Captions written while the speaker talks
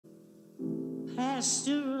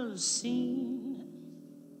pastoral scene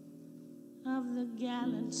of the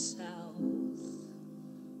gallant South,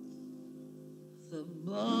 the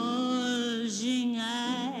bulging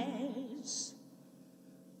eyes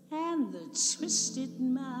and the twisted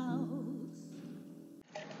mouth.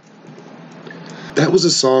 That was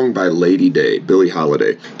a song by Lady Day, Billie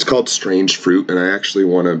Holiday. It's called Strange Fruit, and I actually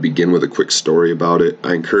want to begin with a quick story about it.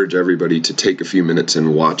 I encourage everybody to take a few minutes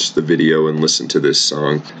and watch the video and listen to this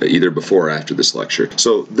song, either before or after this lecture.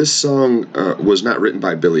 So this song was not written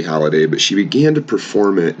by Billie Holiday, but she began to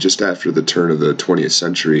perform it just after the turn of the 20th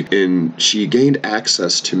century, and she gained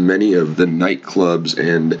access to many of the nightclubs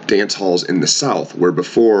and dance halls in the South, where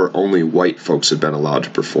before only white folks had been allowed to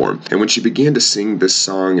perform. And when she began to sing this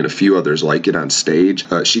song and a few others like it on stage,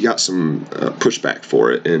 she got some pushback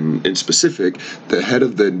for it. And in specific, the head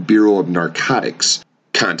of the Bureau of Narcotics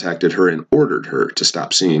contacted her and ordered her to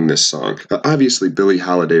stop singing this song. Obviously, Billie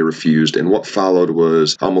Holiday refused, and what followed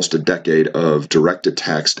was almost a decade of direct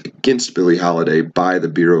attacks against Billie Holiday by the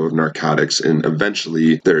Bureau of Narcotics, and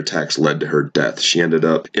eventually their attacks led to her death. She ended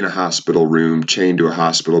up in a hospital room, chained to a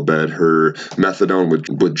hospital bed, her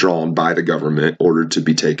methadone withdrawn by the government, ordered to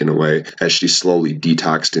be taken away, as she slowly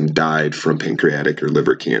detoxed and died from pancreatic or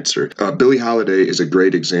liver cancer. Billie Holiday is a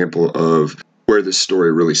great example of where this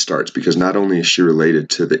story really starts, because not only is she related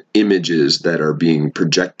to the images that are being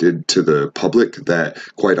projected to the public that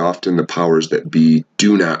quite often the powers that be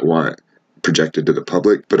do not want projected to the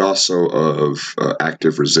public, but also of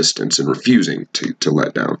active resistance and refusing to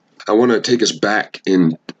let down. I want to take us back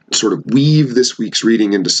and sort of weave this week's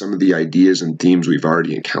reading into some of the ideas and themes we've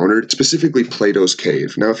already encountered, specifically Plato's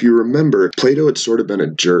cave. Now, if you remember, Plato had sort of been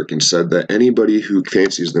a jerk and said that anybody who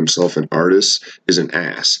fancies themselves an artist is an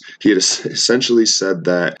ass. He had essentially said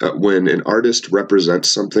that when an artist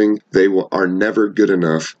represents something, they are never good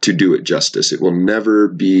enough to do it justice. A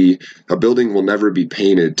building will never be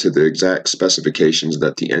painted to the exact specifications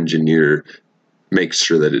that the engineer makes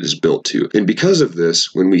sure that it is built to. And because of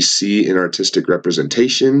this, when we see an artistic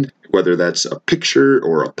representation, whether that's a picture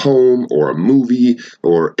or a poem or a movie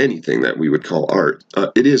or anything that we would call art,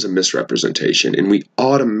 it is a misrepresentation, and we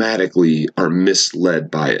automatically are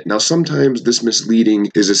misled by it. Now, sometimes this misleading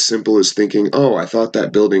is as simple as thinking, oh, I thought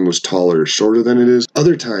that building was taller or shorter than it is.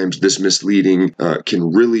 Other times, this misleading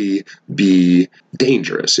can really be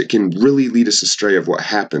dangerous. It can really lead us astray of what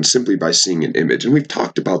happens simply by seeing an image. And we've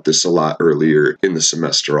talked about this a lot earlier in the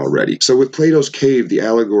semester already. So with Plato's cave, the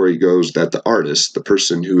allegory goes that the artist, the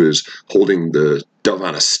person who is holding the dove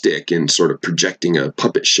on a stick and sort of projecting a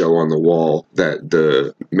puppet show on the wall that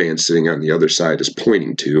the man sitting on the other side is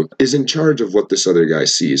pointing to, is in charge of what this other guy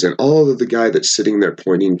sees. And all that the guy that's sitting there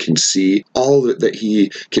pointing can see, all that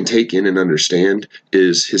he can take in and understand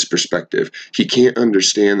is his perspective. He can't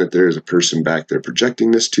understand that there is a person back there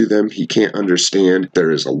projecting this to them. He can't understand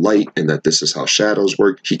there is a light and that this is how shadows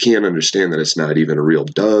work. He can't understand that it's not even a real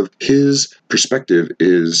dove. His perspective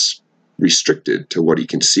is restricted to what he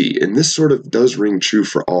can see. And this sort of does ring true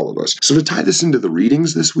for all of us. So to tie this into the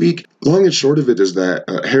readings this week, long and short of it is that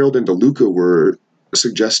Harold and DeLuca were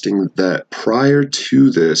suggesting that prior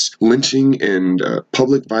to this, lynching and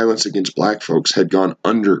public violence against black folks had gone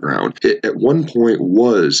underground. It at one point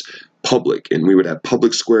was public, and we would have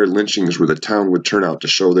public square lynchings where the town would turn out to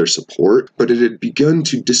show their support, but it had begun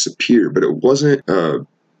to disappear, but it wasn't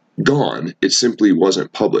gone. It simply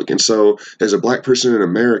wasn't public. And so as a black person in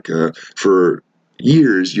America, for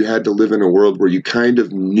years, you had to live in a world where you kind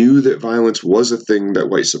of knew that violence was a thing that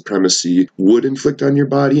white supremacy would inflict on your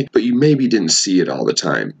body, but you maybe didn't see it all the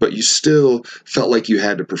time. But you still felt like you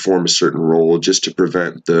had to perform a certain role just to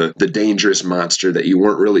prevent the dangerous monster that you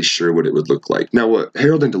weren't really sure what it would look like. Now, what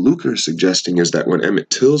Harold and DeLuca are suggesting is that when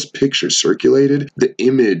Emmett Till's picture circulated, the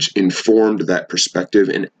image informed that perspective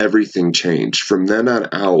and everything changed. From then on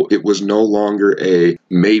out, it was no longer a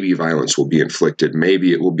maybe violence will be inflicted,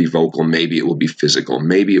 maybe it will be vocal, maybe it will be physical.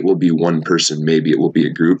 Maybe it will be one person, maybe it will be a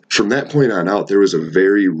group. From that point on out, there was a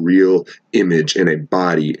very real image and a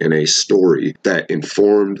body and a story that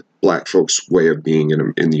informed black folks' way of being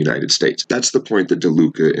in the United States. That's the point that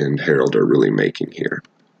DeLuca and Harold are really making here.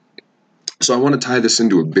 So I want to tie this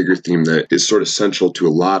into a bigger theme that is sort of central to a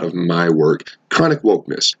lot of my work, chronic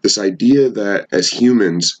wokeness. This idea that as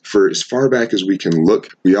humans, for as far back as we can look,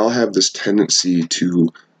 we all have this tendency to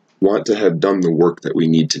want to have done the work that we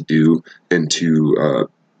need to do and to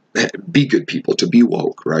be good people, to be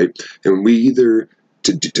woke, right? And we either,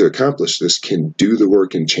 to accomplish this, can do the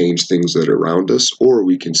work and change things that are around us, or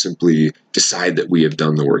we can simply decide that we have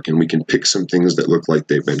done the work and we can pick some things that look like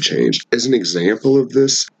they've been changed. As an example of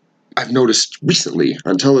this, I've noticed recently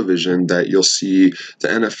on television that you'll see the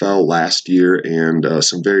NFL last year and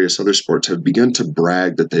some various other sports have begun to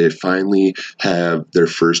brag that they finally have their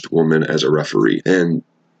first woman as a referee. And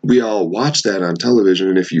we all watch that on television,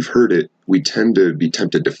 and if you've heard it, we tend to be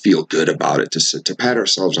tempted to feel good about it, to pat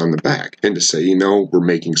ourselves on the back, and to say, we're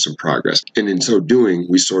making some progress. And in so doing,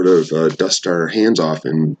 we sort of dust our hands off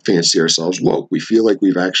and fancy ourselves woke. We feel like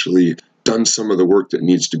we've actually done some of the work that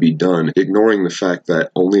needs to be done, ignoring the fact that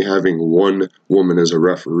only having one woman as a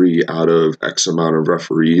referee out of X amount of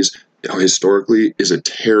referees historically is a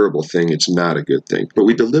terrible thing. It's not a good thing. But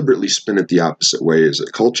we deliberately spin it the opposite way as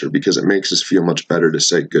a culture because it makes us feel much better to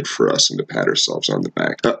say good for us and to pat ourselves on the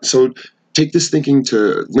back. So take this thinking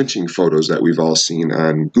to lynching photos that we've all seen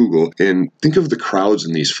on Google and think of the crowds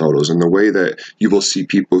in these photos and the way that you will see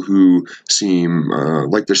people who seem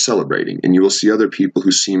like they're celebrating, and you will see other people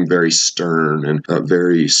who seem very stern and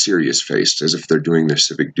very serious-faced as if they're doing their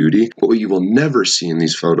civic duty. But what you will never see in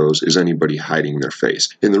these photos is anybody hiding their face.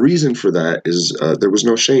 And the reason for that is there was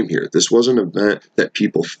no shame here. This was an event that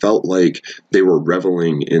people felt like they were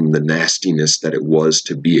reveling in the nastiness that it was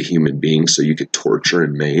to be a human being so you could torture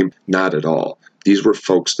and maim. Not at all. These were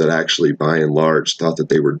folks that actually, by and large, thought that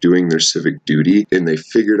they were doing their civic duty, and they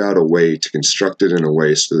figured out a way to construct it in a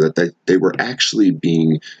way so that they were actually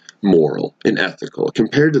being moral and ethical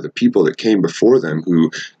compared to the people that came before them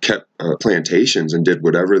who kept plantations and did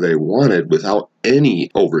whatever they wanted without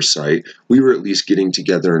any oversight. We were at least getting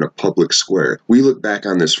together in a public square. We look back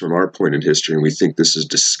on this from our point in history and we think this is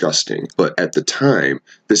disgusting, but at the time,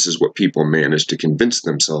 this is what people managed to convince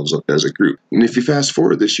themselves of as a group. And if you fast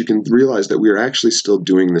forward this, you can realize that we are actually still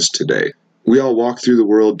doing this today. We all walk through the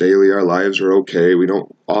world daily. Our lives are okay. We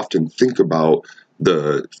don't often think about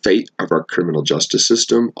the fate of our criminal justice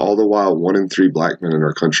system, all the while 1 in 3 black men in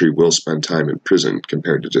our country will spend time in prison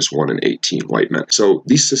compared to just 1 in 18 white men. So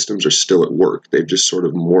these systems are still at work. They've just sort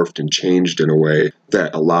of morphed and changed in a way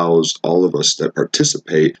that allows all of us that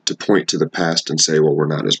participate to point to the past and say, well, we're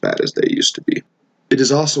not as bad as they used to be. It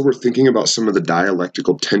is also worth thinking about some of the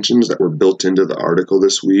dialectical tensions that were built into the article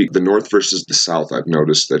this week. The North versus the South, I've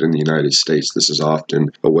noticed that in the United States, this is often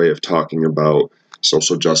a way of talking about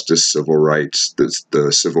social justice, civil rights,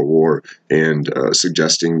 the Civil War, and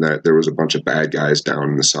suggesting that there was a bunch of bad guys down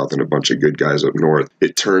in the South and a bunch of good guys up north.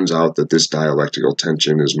 It turns out that this dialectical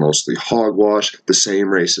tension is mostly hogwash. The same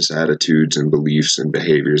racist attitudes and beliefs and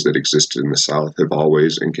behaviors that existed in the South have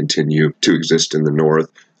always and continue to exist in the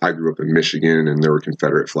North. I grew up in Michigan, and there were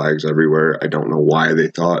Confederate flags everywhere. I don't know why they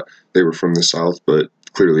thought they were from the South, but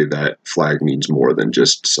clearly that flag means more than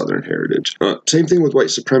just Southern heritage. Same thing with white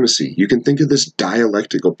supremacy. You can think of this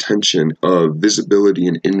dialectical tension of visibility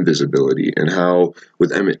and invisibility, and how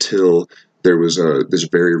with Emmett Till, there was this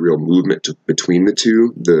very real movement between the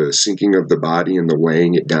two. The sinking of the body and the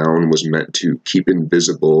weighing it down was meant to keep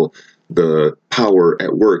invisible the power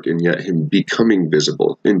at work, and yet him becoming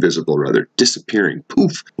invisible, disappearing,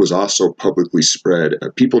 poof, was also publicly spread.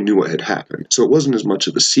 People knew what had happened. So it wasn't as much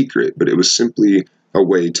of a secret, but it was simply a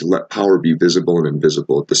way to let power be visible and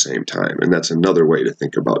invisible at the same time. And that's another way to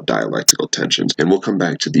think about dialectical tensions. And we'll come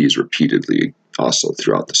back to these repeatedly also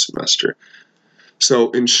throughout the semester.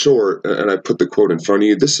 So in short, and I put the quote in front of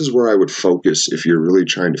you, this is where I would focus if you're really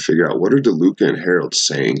trying to figure out what are DeLuca and Harold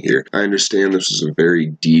saying here. I understand this is a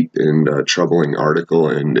very deep and troubling article,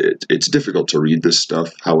 and it's difficult to read this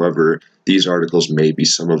stuff. However, these articles may be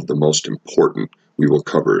some of the most important we will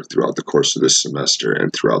cover throughout the course of this semester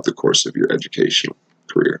and throughout the course of your educational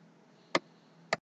career.